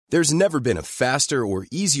There's never been a faster or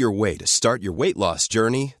easier way to start your weight loss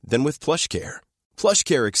journey than with PlushCare.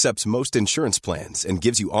 PlushCare accepts most insurance plans and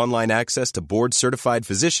gives you online access to board-certified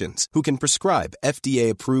physicians who can prescribe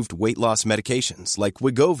FDA-approved weight loss medications like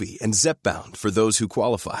Wegovy and Zepbound for those who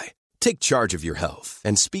qualify. Take charge of your health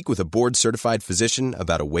and speak with a board-certified physician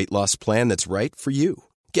about a weight loss plan that's right for you.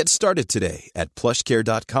 Get started today at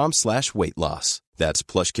plushcare.com/weight loss. That's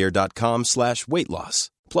plushcare.com/weight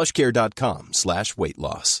loss. plushcare.com/weight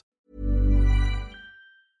loss.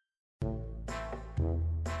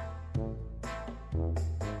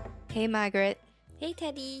 Hey Margaret, Hey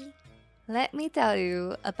Teddy. let me tell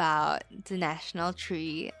you about the national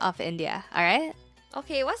tree of India, alright?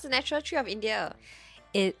 Okay, what's the natural tree of India?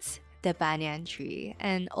 It's the banyan tree,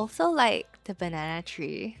 and also like the banana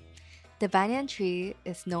tree. The banyan tree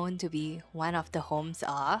is known to be one of the homes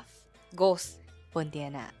of Ghost.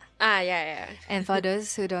 Pontianak. Yeah. And for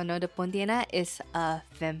those who don't know, the Pontianak is a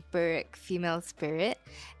vampiric female spirit,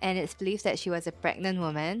 and it's believed that she was a pregnant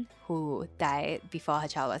woman who died before her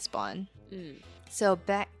child was born. So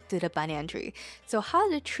back to the banyan tree. So how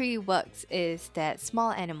the tree works is that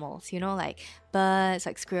small animals, like birds,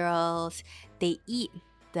 like squirrels, they eat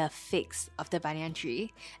the figs of the banyan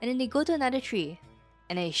tree, and then they go to another tree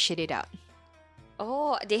and they shit it out.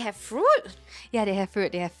 Oh, they have fruit? Yeah, they have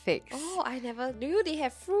fruit, they have figs. Oh, I never knew they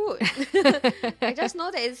have fruit. I just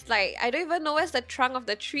know that it's like, I don't even know where's the trunk of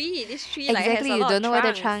the tree. This tree has Exactly, a you lot don't of know where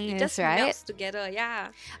the trunks. trunk It is, just right? melts together,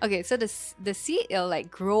 yeah. Okay, so the seed will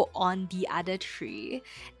grow on the other tree,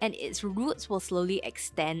 and its roots will slowly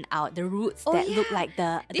extend out. The roots that look like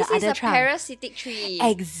the This other is a trunk. parasitic tree.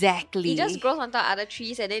 Exactly. It just grows on top of other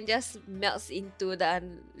trees and then just melts into the...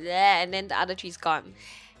 and then the other tree's gone.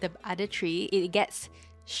 The other tree, it gets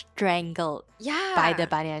strangled Yeah. by the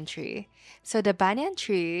banyan tree. So the banyan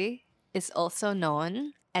tree is also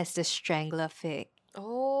known as the strangler fig.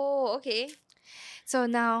 Oh, okay. So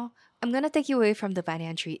now I'm gonna take you away from the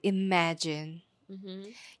banyan tree. Imagine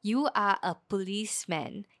you are a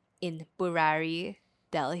policeman in Burrari,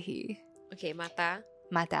 Delhi. Okay, Mata.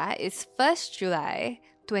 Mata, it's 1st July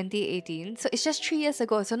 2018, so it's just 3 years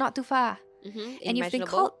ago, so not too far. And you've been Imaginable.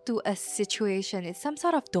 called to a situation, it's some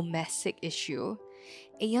sort of domestic issue.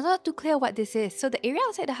 And you're not too clear what this is. So the area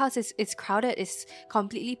outside the house is crowded, it's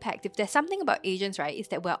completely packed. If there's something about Asians, right, is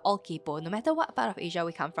that we're all kaypoh. No matter what part of Asia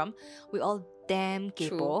we come from, we're all damn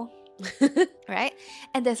kaypoh. Right?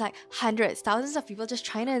 And there's like hundreds, thousands of people just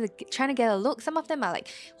trying to get a look. Some of them are like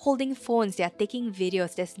holding phones, they're taking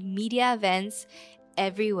videos, there's media events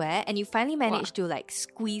everywhere, and you finally manage to like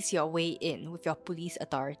squeeze your way in with your police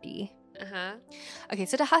authority. Okay,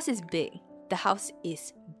 so the house is big. The house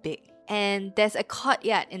is big. And there's a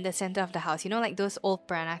courtyard in the center of the house. Like those old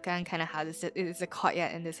Peranakan kind of houses. It's a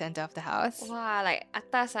courtyard in the center of the house. Wow, like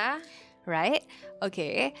atas Right?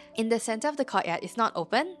 Okay. In the center of the courtyard, it's not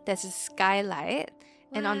open. There's a skylight.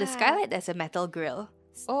 And on the Wow. skylight, there's a metal grill.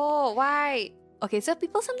 Oh, why? Okay, so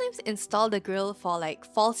people sometimes install the grill for like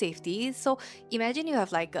fall safety. So imagine you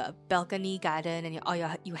have like a balcony garden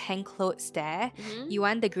and you hang clothes there. You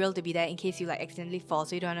want the grill to be there in case you like accidentally fall,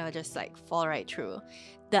 so you don't want to just like fall right through.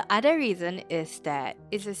 The other reason is that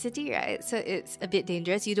it's a city, right? So it's a bit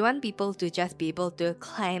dangerous. You don't want people to just be able to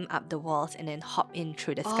climb up the walls and then hop in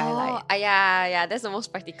through the skylight. Oh, yeah, that's the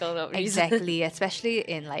most practical reason. Exactly, especially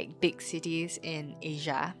in like big cities in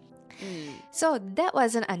Asia. So that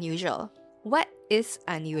wasn't unusual. What is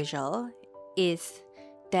unusual is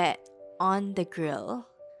that on the grill,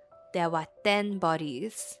 there were 10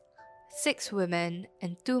 bodies, 6 women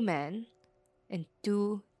and 2 men, and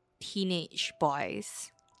 2 teenage boys.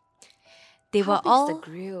 They How were big's all... the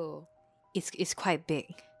grill? It's quite big.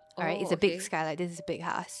 Alright, Oh, it's a big okay. skylight. This is a big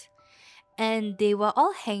house. And they were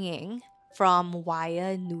all hanging from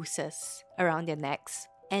wire nooses around their necks.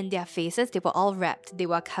 And their faces, they were all wrapped. They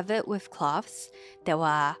were covered with cloths that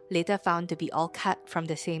were later found to be all cut from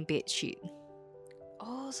the same bed sheet.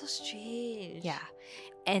 Oh, so strange. Yeah.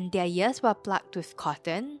 And their ears were plugged with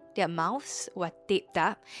cotton, their mouths were taped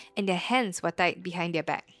up, and their hands were tied behind their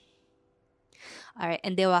back. Alright,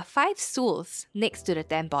 and there were 5 stools next to the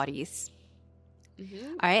 10 bodies.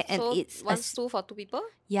 Alright, and So it's one stool for 2 people?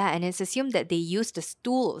 yeah, and it's assumed that they used the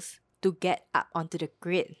stools to get up onto the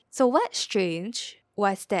grid. So what's strange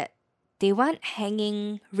was that they weren't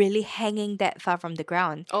really hanging that far from the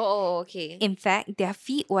ground. Oh, okay. In fact, their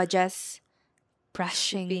feet were just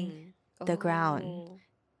brushing Sweeping. the ground, Oh,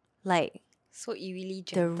 like so eerily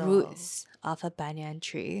the gentle. roots of a banyan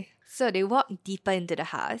tree. So they walked deeper into the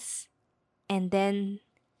house, and then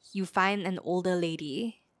you find an older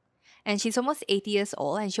lady. And she's almost 80 years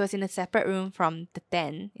old, and she was in a separate room from the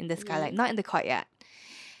 10 in the skylight, not in the courtyard.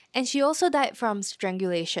 And she also died from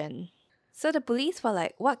strangulation. So the police were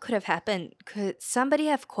like, what could have happened? Could somebody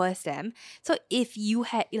have coerced them? So if you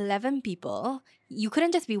had 11 people, you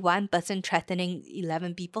couldn't just be one person threatening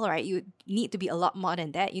 11 people, right? You need to be a lot more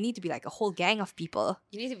than that. You need to be like a whole gang of people.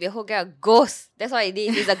 You need to be a whole gang of ghosts. That's what it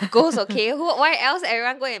is. It's a ghost, okay? Why else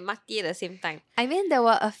everyone go and mati at the same time? I mean, there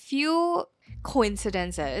were a few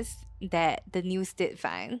coincidences that the news did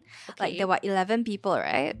find. Okay. Like there were 11 people,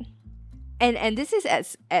 right? And this is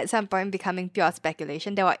at some point becoming pure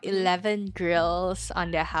speculation. There were 11 grills on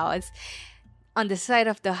their house. On the side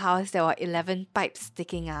of the house, there were 11 pipes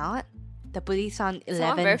sticking out. The police found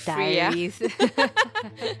 11 diaries.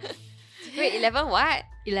 Wait, 11 what?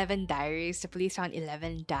 11 diaries. The police found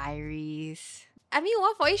 11 diaries. I mean,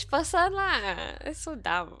 one for each person lah. That's so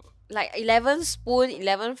dumb. Like 11 spoon,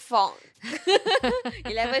 11 fork,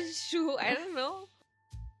 11 shoe. I don't know.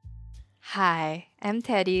 Hi, I'm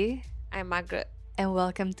Teddy. I'm Margaret. And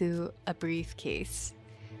welcome to A Briefcase.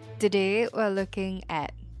 Today, we're looking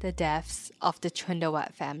at the deaths of the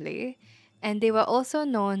Chundawat family, and they were also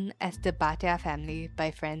known as the Bhatia family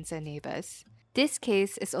by friends and neighbors. This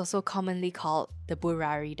case is also commonly called the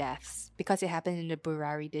Burrari deaths because it happened in the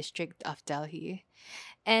Burrari district of Delhi.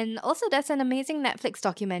 And also there's an amazing Netflix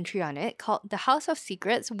documentary on it called The House of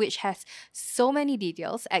Secrets, which has so many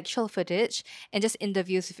details, actual footage, and just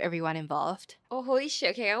interviews with everyone involved. Oh, holy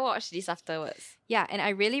shit. Okay, I'll watch this afterwards. Yeah, and I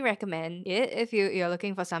really recommend it if you're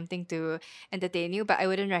looking for something to entertain you, but I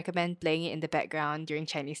wouldn't recommend playing it in the background during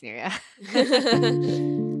Chinese New Year.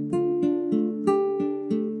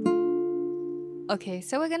 Okay,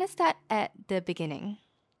 so we're gonna start at the beginning.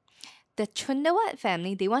 The Chundawat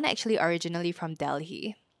family, they weren't actually originally from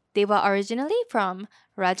Delhi. They were originally from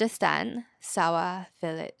Rajasthan, Sawa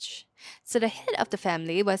village. So the head of the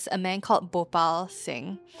family was a man called Bhopal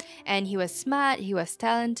Singh. And he was smart, he was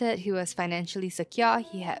talented, he was financially secure,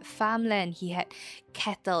 he had farmland, he had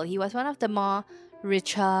cattle. He was one of the more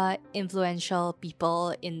richer, influential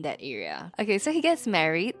people in that area. Okay, so he gets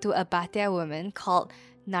married to a Bhatia woman called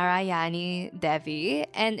Narayani Devi,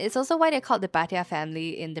 and it's also why they're called the Bhatia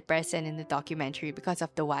family in the press and in the documentary because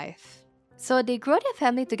of the wife. So they grow their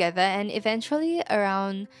family together, and eventually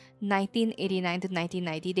around 1989 to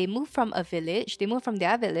 1990, they moved from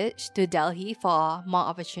their village to Delhi for more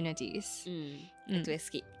opportunities. To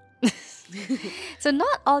escape. So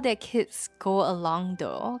not all their kids go along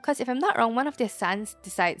though, because if I'm not wrong, one of their sons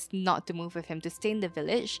decides not to move with him, to stay in the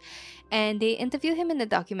village. And they interview him in the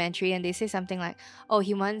documentary and they say something like, oh,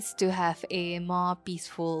 he wants to have a more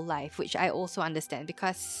peaceful life, which I also understand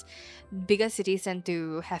because bigger cities tend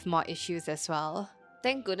to have more issues as well.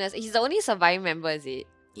 Thank goodness. He's the only surviving member, is it?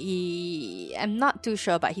 I'm not too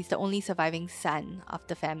sure, but he's the only surviving son of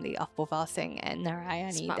the family of Bhopal Singh and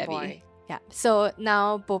Narayani Smart Devi. boy. Yeah. So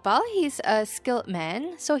now Bhopal, he's a skilled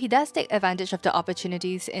man, so he does take advantage of the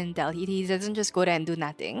opportunities in Delhi. He doesn't just go there and do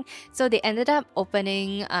nothing. So they ended up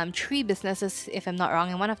opening 3 businesses, if I'm not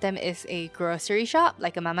wrong, and one of them is a grocery shop,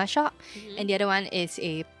 like a mama shop, and the other one is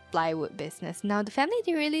a plywood business. Now the family,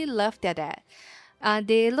 they really love their dad.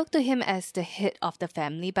 They look to him as the head of the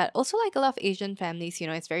family, but also like a lot of Asian families,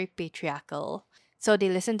 it's very patriarchal. So they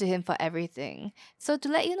listened to him for everything. So to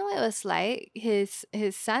let you know what it was like, his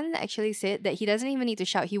son actually said that he doesn't even need to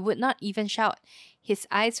shout. He would not even shout. His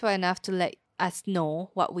eyes were enough to let us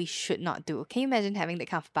know what we should not do. Can you imagine having that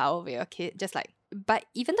kind of power over your kid? But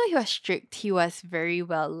even though he was strict, he was very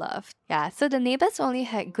well loved. Yeah, so the neighbors only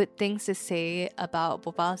had good things to say about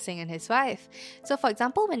Bhopal Singh and his wife. So for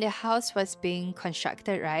example, when their house was being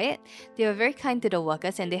constructed, right, they were very kind to the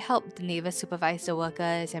workers and they helped the neighbors supervise the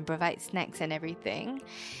workers and provide snacks and everything.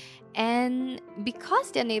 And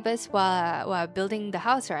because their neighbors were building the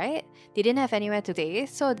house, right, they didn't have anywhere to stay,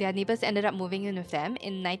 so their neighbors ended up moving in with them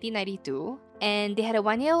in 1992. And they had a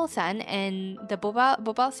 1-year-old son, and the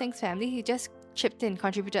Bhopal Singh's family, he just chipped in,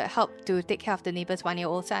 contributed help to take care of the neighbor's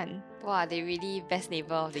 1-year-old son. Wow, they really best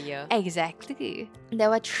neighbor of the year. Exactly. There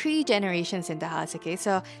were 3 generations in the house, okay?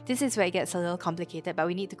 So this is where it gets a little complicated, but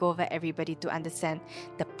we need to go over everybody to understand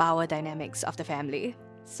the power dynamics of the family.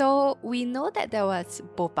 So we know that there was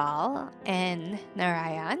Bhopal and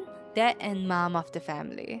Narayan, dad and mom of the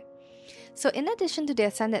family. So in addition to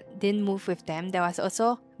their son that didn't move with them, there was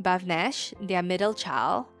also Bhavnesh, their middle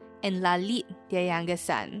child, and Lalit, their youngest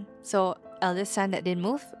son. So eldest son that didn't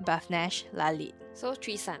move, Bhavnesh, Lalit. So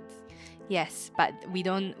 3 sons. Yes, but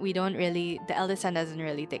the eldest son doesn't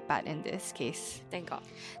really take part in this case. Thank God.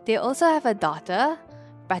 They also have a daughter,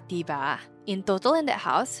 Pratibha. In total in that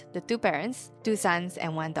house, the 2 parents, 2 sons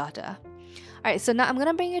and 1 daughter. Alright, so now I'm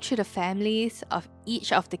gonna bring you through the families of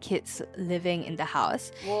each of the kids living in the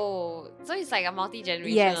house. Whoa. So it's like a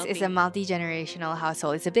multi-generational Yes, it's a thing. multi-generational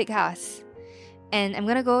household. It's a big house. And I'm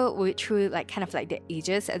gonna go through like kind of like the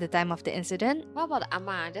ages at the time of the incident. What about the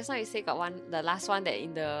Amma? Just now you say got one, the last one that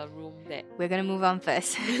in the room that. We're gonna move on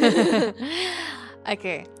first.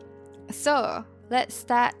 Okay, so let's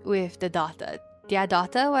start with the daughter. Their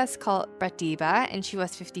daughter was called Pratibha and she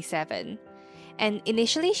was 57. And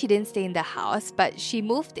initially, she didn't stay in the house, but she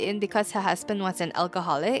moved in because her husband was an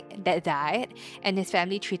alcoholic that died, and his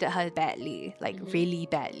family treated her badly, like really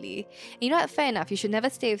badly. And you know what? Fair enough. You should never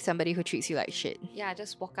stay with somebody who treats you like shit. Yeah,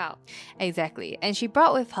 just walk out. Exactly. And she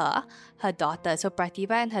brought with her her daughter. So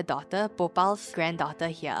Pratibha and her daughter, Bhopal's granddaughter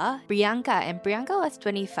here, Priyanka. And Priyanka was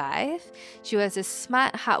 25. She was a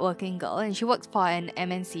smart, hardworking girl, and she worked for an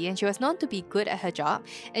MNC, and she was known to be good at her job.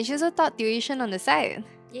 And she also taught tuition on the side.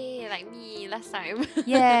 Yeah, like me last time.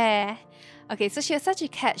 Yeah. Okay, so she was such a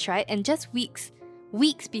catch, right? And just weeks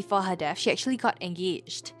before her death, she actually got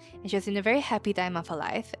engaged. And she was in a very happy time of her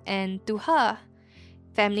life. And to her,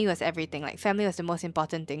 family was everything. Like, family was the most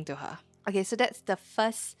important thing to her. Okay, so that's the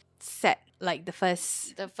first set. Like, the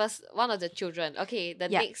first one of the children. Okay, the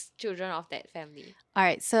Yeah. next children of that family.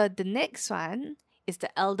 Alright, so the next one is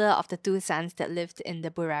the elder of the two sons that lived in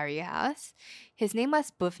the Burrari house. His name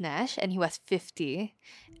was Bhuvnesh and he was 50.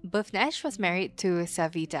 Bhuvnesh was married to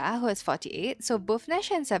Savita, who was 48. So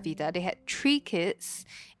Bhuvnesh and Savita, they had 3 kids,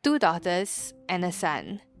 2 daughters and a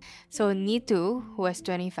son. So Neetu, who was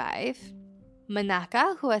 25,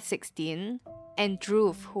 Manaka, who was 16, and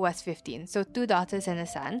Dhruv, who was 15. So 2 daughters and a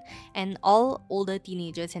son, and all older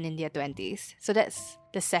teenagers and in their 20s. So that's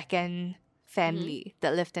the second family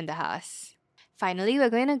that lived in the house. Finally, we're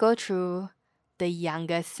going to go through the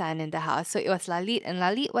youngest son in the house. So it was Lalit, and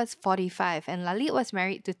Lalit was 45, and Lalit was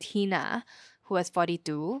married to Tina, who was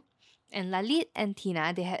 42. And Lalit and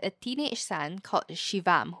Tina, they had a teenage son called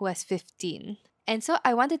Shivam, who was 15. And so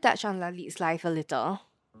I want to touch on Lalit's life a little.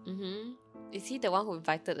 Is he the one who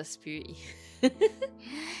invited the spirit?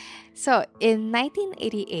 So in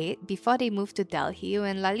 1988, before they moved to Delhi,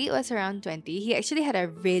 when Lalit was around 20, he actually had a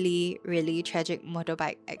really, really tragic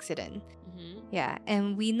motorbike accident. Yeah,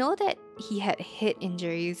 and we know that he had head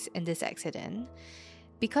injuries in this accident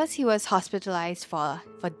because he was hospitalized for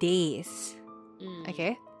days.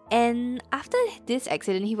 Okay? And after this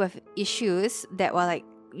accident, he had issues that were like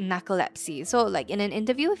narcolepsy. So like in an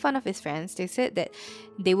interview with one of his friends, they said that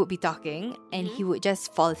they would be talking and he would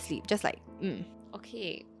just fall asleep, just like,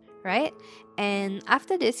 Okay. right? And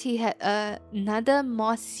after this, he had another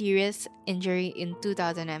more serious injury in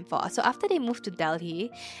 2004. So after they moved to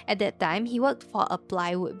Delhi, at that time, he worked for a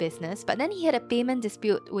plywood business, but then he had a payment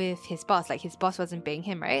dispute with his boss, like his boss wasn't paying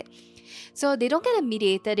him, right? So they don't get a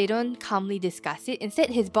mediator, they don't calmly discuss it.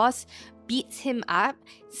 Instead, his boss beats him up,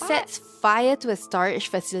 sets fire to a storage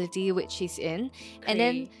facility which he's in, and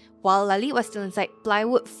then while Lalit was still inside,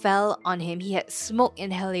 plywood fell on him. He had smoke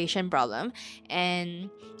inhalation problem,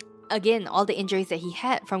 and again, all the injuries that he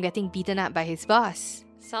had from getting beaten up by his boss.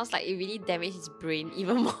 Sounds like it really damaged his brain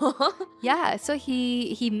even more. Yeah, so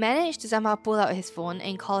he managed to somehow pull out his phone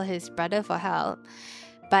and call his brother for help.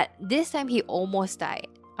 But this time he almost died.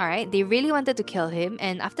 Alright, they really wanted to kill him,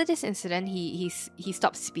 and after this incident, he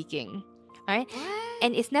stopped speaking. Alright? What?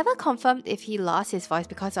 And it's never confirmed if he lost his voice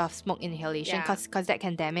because of smoke inhalation, Yeah. because that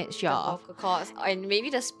can damage The your... vocal cords, and maybe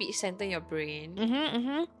the speech center in your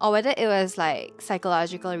brain. Or whether it was like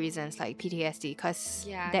psychological reasons like PTSD, because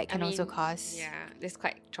Yeah, that can I also mean, cause... Yeah, it's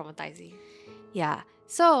quite traumatizing. Yeah.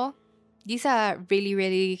 So these are really,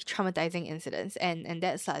 really traumatizing incidents, and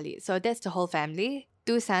that's Lalit. So that's the whole family.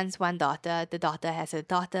 2 sons, 1 daughter. The daughter has a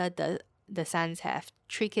daughter. The sons have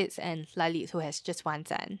 3 kids, and Lalit, who has just 1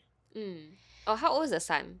 son. Oh, how old is the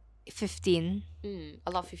son? 15.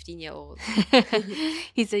 A lot of 15-year-olds.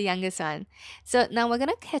 He's the youngest one. So now we're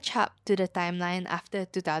gonna catch up to the timeline after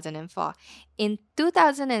 2004. In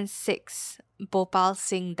 2006, Bhopal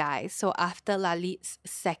Singh dies. So after Lalit's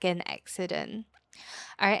second accident.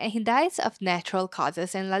 Alright, and he dies of natural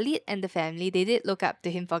causes, and Lalit and the family, they did look up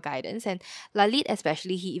to him for guidance, and Lalit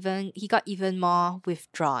especially, he got even more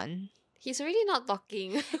withdrawn. He's really not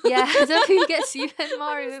talking. Yeah, so he gets even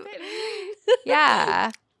more. What does that mean?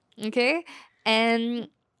 Yeah. Okay. And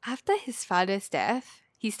after his father's death,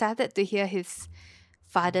 he started to hear his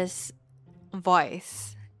father's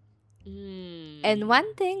voice. And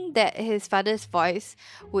one thing that his father's voice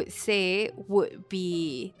would say would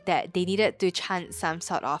be that they needed to chant some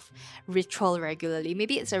sort of ritual regularly.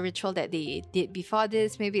 Maybe it's a ritual that they did before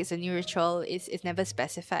this, maybe it's a new ritual, it's never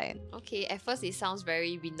specified. Okay, at first it sounds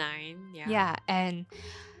very benign. Yeah. Yeah, and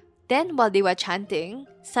Then while they were chanting,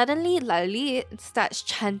 suddenly Lalit starts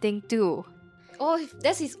chanting too. Oh,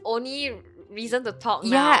 that's his only reason to talk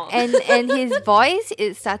Yeah, now. and his voice,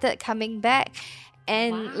 it started coming back.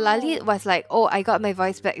 And Wow. Lalit was like, oh, I got my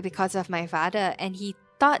voice back because of my father. And he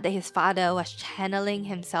thought that his father was channeling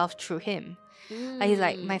himself through him. Like, he's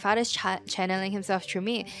like, my father's channeling himself through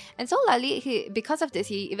me. And so Lalit, because of this,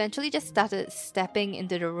 he eventually just started stepping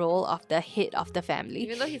into the role of the head of the family.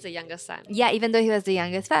 Even though he's the younger son. Yeah, even though he was the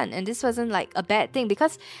youngest son. And this wasn't like a bad thing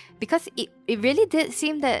because it really did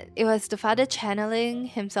seem that it was the father channeling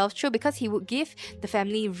himself through, because he would give the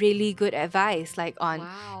family really good advice, like on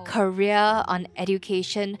Wow. career, on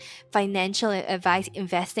education, financial advice,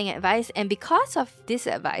 investing advice. And because of this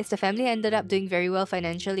advice, the family ended up doing very well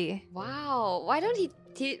financially. Wow. Why didn't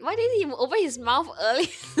he open his mouth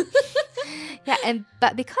early? Yeah,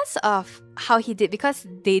 but because of how he did, because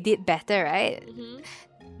they did better, right?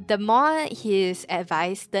 The more his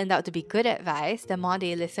advice turned out to be good advice, the more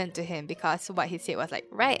they listened to him, because what he said was like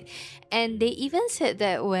right. And they even said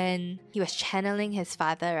that when he was channeling his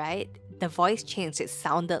father, right, the voice changed. It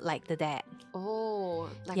sounded like the dad. Oh,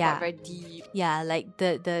 like Yeah. what, very deep. Yeah, like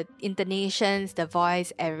the intonations, the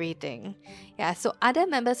voice, everything. Yeah, so other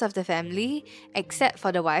members of the family, except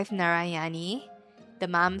for the wife Narayani, the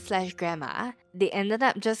mom/grandma, they ended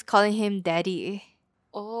up just calling him daddy.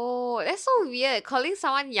 Oh, that's so weird. Calling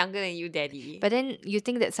someone younger than you daddy. But then you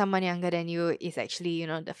think that someone younger than you is actually,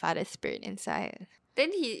 the father spirit inside.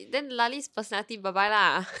 then Lali's personality bye-bye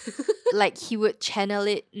lah. Like, he would channel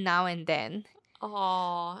it now and then.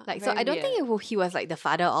 Oh, Like, so I don't think he was like the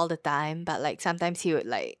father all the time, but like sometimes he would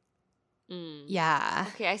like, yeah.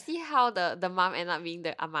 Okay, I see how the mom ended up being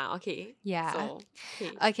the ama. Okay. Yeah. So,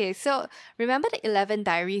 okay. Okay, so remember the 11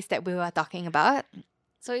 diaries that we were talking about?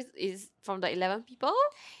 So it's from the 11 people?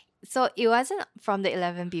 So it wasn't from the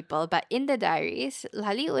 11 people, but in the diaries,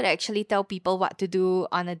 Lali would actually tell people what to do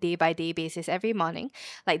on a day-by-day basis every morning.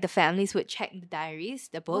 Like, the families would check the diaries,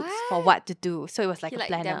 the books, for what to do. So it was like He a like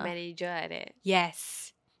planner. their manager like that.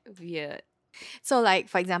 Yes. Weird. So, like,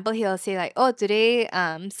 for example, he'll say like, oh, today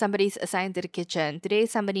somebody's assigned to the kitchen. Today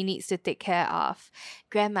somebody needs to take care of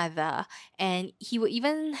grandmother. And he would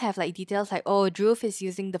even have like details like, oh, Dhruv is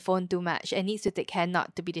using the phone too much and needs to take care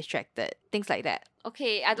not to be distracted. Things like that.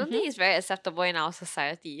 Okay, I don't think it's very acceptable in our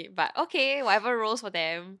society, but okay, whatever rules for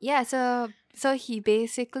them. Yeah, so he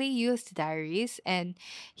basically used diaries and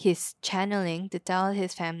his channeling to tell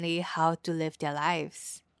his family how to live their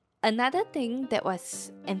lives. Another thing that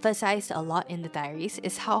was emphasized a lot in the diaries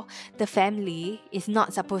is how the family is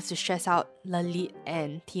not supposed to stress out Lalit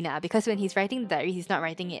and Tina, because when he's writing the diary, he's not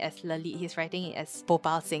writing it as Lalit, he's writing it as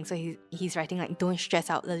Bhopal Singh. So he's writing like, don't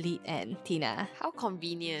stress out Lalit and Tina. How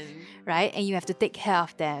convenient. Right? And you have to take care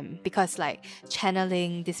of them because like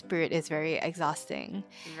channeling this spirit is very exhausting.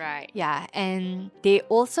 Right. Yeah, and they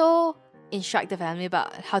also instruct the family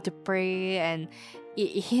about how to pray, and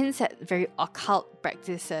it hints at very occult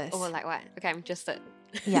practices. Oh, like what? Okay, I'm interested.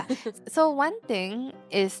 Yeah. So one thing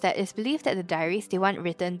is that it's believed that the diaries, they weren't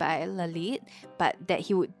written by Lalit, but that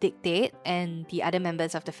he would dictate and the other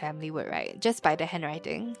members of the family would write, just by the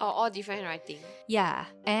handwriting. Oh, all different handwriting. Yeah,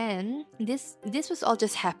 and this was all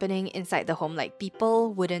just happening inside the home. Like,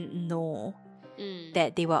 people wouldn't know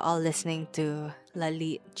that they were all listening to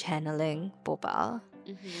Lalit channeling Bhopal.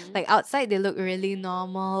 Like, outside they look really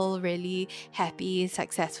normal, really happy,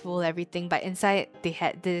 successful, everything, but inside they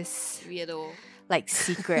had this Weirdo. like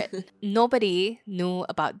secret. Nobody knew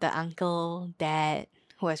about the uncle, dad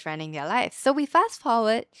who was running their lives. So we fast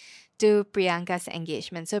forward to Priyanka's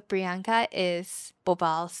engagement. So Priyanka is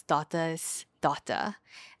Bhopal's daughter's daughter.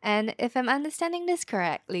 And if I'm understanding this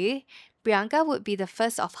correctly, Priyanka would be the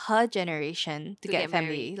first of her generation to get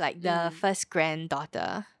family, married. like the first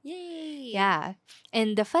granddaughter. Yay. Yeah.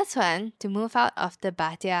 And the first one to move out of the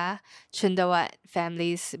Bhatia Chundawat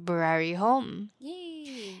family's Burrari home.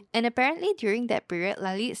 Yay. And apparently during that period,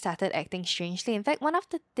 Lalit started acting strangely. In fact, one of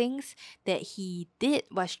the things that he did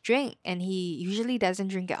was drink, and he usually doesn't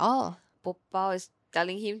drink at all. Bhopal is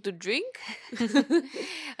telling him to drink?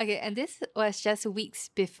 Okay, and this was just weeks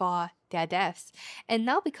before their deaths. And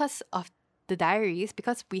now because of the diaries,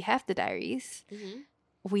 because we have the diaries,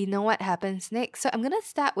 we know what happens next. So I'm going to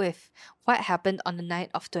start with what happened on the night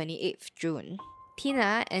of 28th June.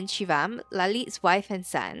 Tina and Shivam, Lalit's wife and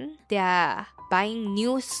son, they are buying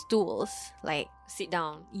new stools. Like, Sit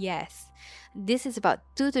down. yes. This is about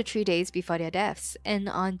 2 to 3 days before their deaths. And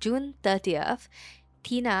on June 30th,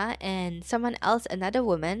 Tina and someone else, another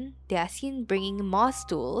woman, they are seen bringing more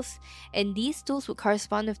stools, and these stools would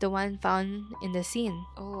correspond with the one found in the scene.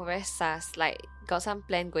 Oh, very sus. Like, got some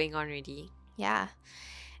plan going on already. Yeah.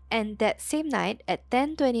 And that same night at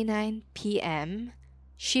 10:29 p.m.,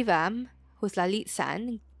 Shivam, who's Lalit's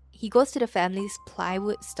son, he goes to the family's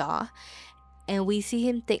plywood store and we see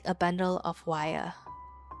him take a bundle of wire.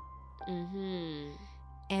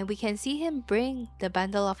 And we can see him bring the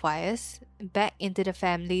bundle of wires back into the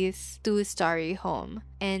family's two-story home.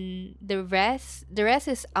 And the rest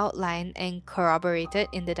is outlined and corroborated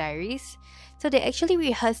in the diaries. So they actually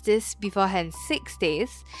rehearsed this beforehand 6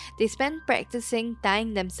 days. They spent practicing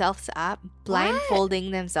tying themselves up,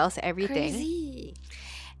 blindfolding themselves, everything. Crazy.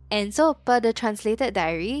 And so, per the translated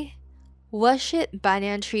diary, worship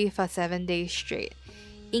banyan tree for 7 days straight.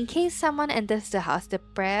 In case someone enters the house, the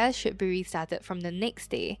prayer should be restarted from the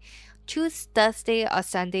next day. Choose Thursday or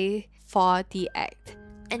Sunday for the act.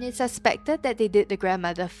 And it's suspected that they did the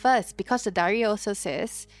grandmother first because the diary also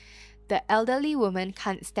says the elderly woman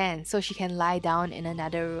can't stand, so she can lie down in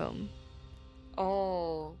another room.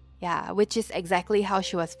 Oh. Yeah, which is exactly how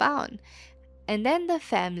she was found. And then the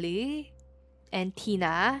family and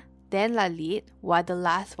Tina, then Lalit, were the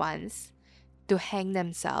last ones to hang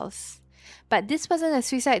themselves. But this wasn't a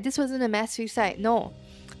suicide. This wasn't a mass suicide. No.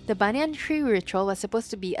 The banyan tree ritual was supposed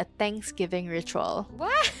to be a Thanksgiving ritual.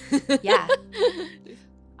 What? Yeah.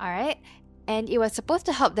 Alright. And it was supposed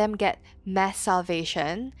to help them get mass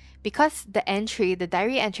salvation because the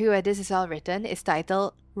diary entry where this is all written is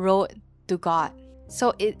titled Road to God.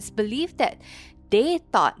 So it's believed that they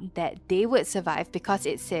thought that they would survive because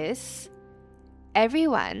it says,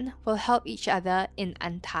 everyone will help each other in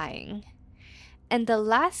untying. And the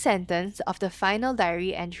last sentence of the final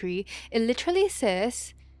diary entry, it literally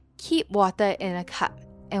says, keep water in a cup,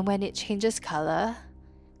 and when it changes color,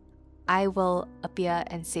 I will appear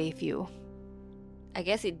and save you. I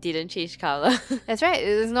guess it didn't change color. That's right, it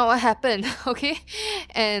is not what happened, okay?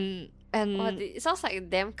 And it sounds like a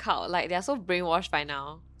damn cult. Like, they're so brainwashed by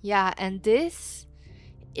now. yeah, and this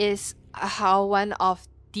is how one of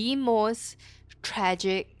the most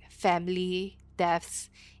tragic family deaths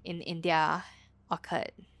in India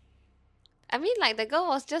occurred. I mean, like, the girl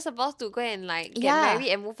was just about to go and, like, get married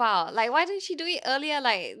and move out. Like, why didn't she do it earlier?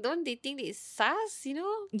 Like, don't they think it's sus, you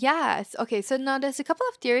know? Yes. Okay, so now there's a couple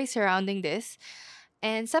of theories surrounding this.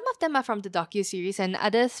 And some of them are from the docu-series and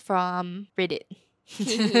others from Reddit.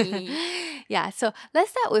 Yeah, so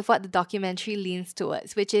let's start with what the documentary leans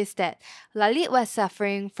towards, which is that Lalit was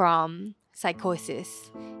suffering from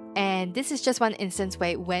psychosis. And this is just one instance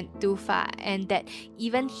where it went too far, and that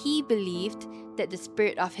even he believed that the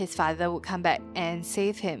spirit of his father would come back and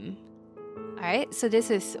save him. Alright, so this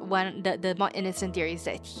is one the more innocent theory is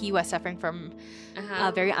that he was suffering from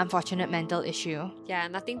a very unfortunate mental issue. Yeah,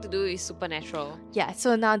 nothing to do with supernatural. Yeah,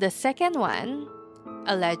 so now the second one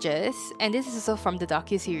alleges, and this is also from the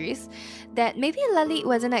docu-series, that maybe Lalit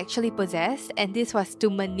wasn't actually possessed and this was to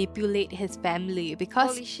manipulate his family because...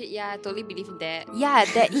 Holy shit, yeah, I totally believe in that. Yeah,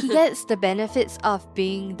 that he gets the benefits of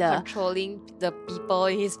being the... controlling the people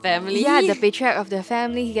in his family. Yeah, the patriarch of the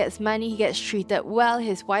family. He gets money, he gets treated well,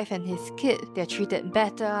 his wife and his kid, they're treated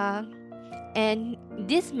better. And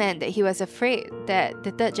this meant that he was afraid that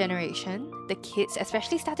the third generation, the kids,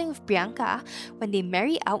 especially starting with Priyanka, when they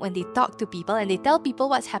marry out, when they talk to people and they tell people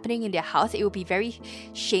what's happening in their house, it would be very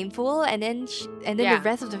shameful, and then the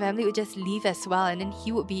rest of the family would just leave as well, and then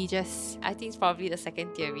he would be just... I think it's probably the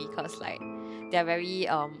second theory because, like, they're very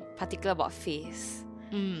particular about face.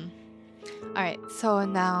 Alright, so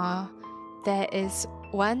now there is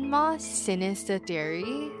one more sinister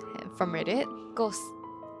theory from Reddit. Ghost.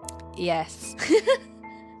 Yes.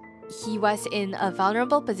 He was in a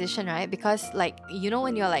vulnerable position, right? Because, like, you know,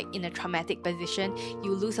 when you're like in a traumatic position,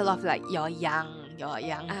 you lose a lot of like your yang qi.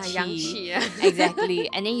 Yang qi, yeah. Exactly.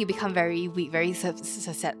 And then you become very weak, very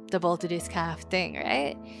susceptible to this kind of thing,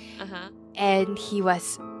 right? And he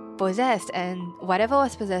was possessed, and whatever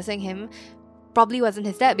was possessing him probably wasn't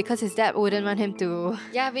his dad, because his dad wouldn't want him to...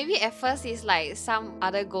 Yeah, maybe at first it's like some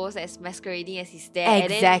other ghost that's masquerading as his dad.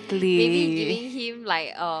 Exactly. And then maybe giving him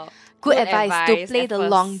like good advice to play the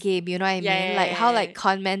long game, you know what I mean? Like how like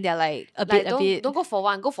con men, they're like a bit. Don't go for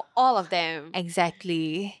one, go for all of them.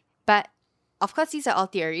 Exactly. But of course, these are all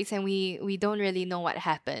theories, and we don't really know what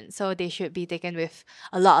happened, so they should be taken with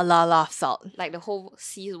a lot of salt. Like the whole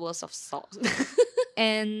sea's worth of salt.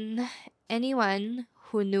 And anyone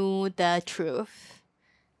who knew the truth,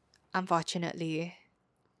 unfortunately,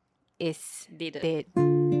 is dead.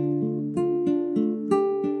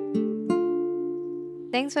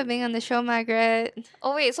 Thanks for being on the show, Margaret.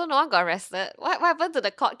 Oh wait, so no one got arrested? What happened to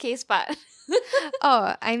the court case part?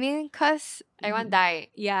 Oh, I mean, cause everyone died.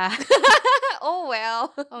 Yeah. Oh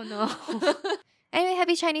well. Oh no. Anyway,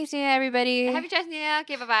 happy Chinese New Year, everybody. Happy Chinese New Year.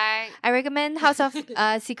 Okay, bye-bye. I recommend House of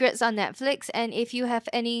Secrets on Netflix. And if you have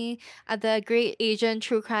any other great Asian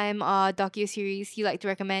true crime or docu-series you like to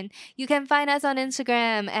recommend, you can find us on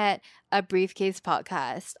Instagram at A Briefcase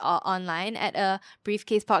Podcast or online at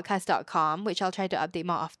abriefcasepodcast.com, which I'll try to update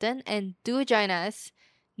more often. And do join us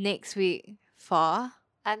next week for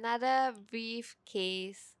Another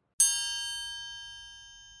briefcase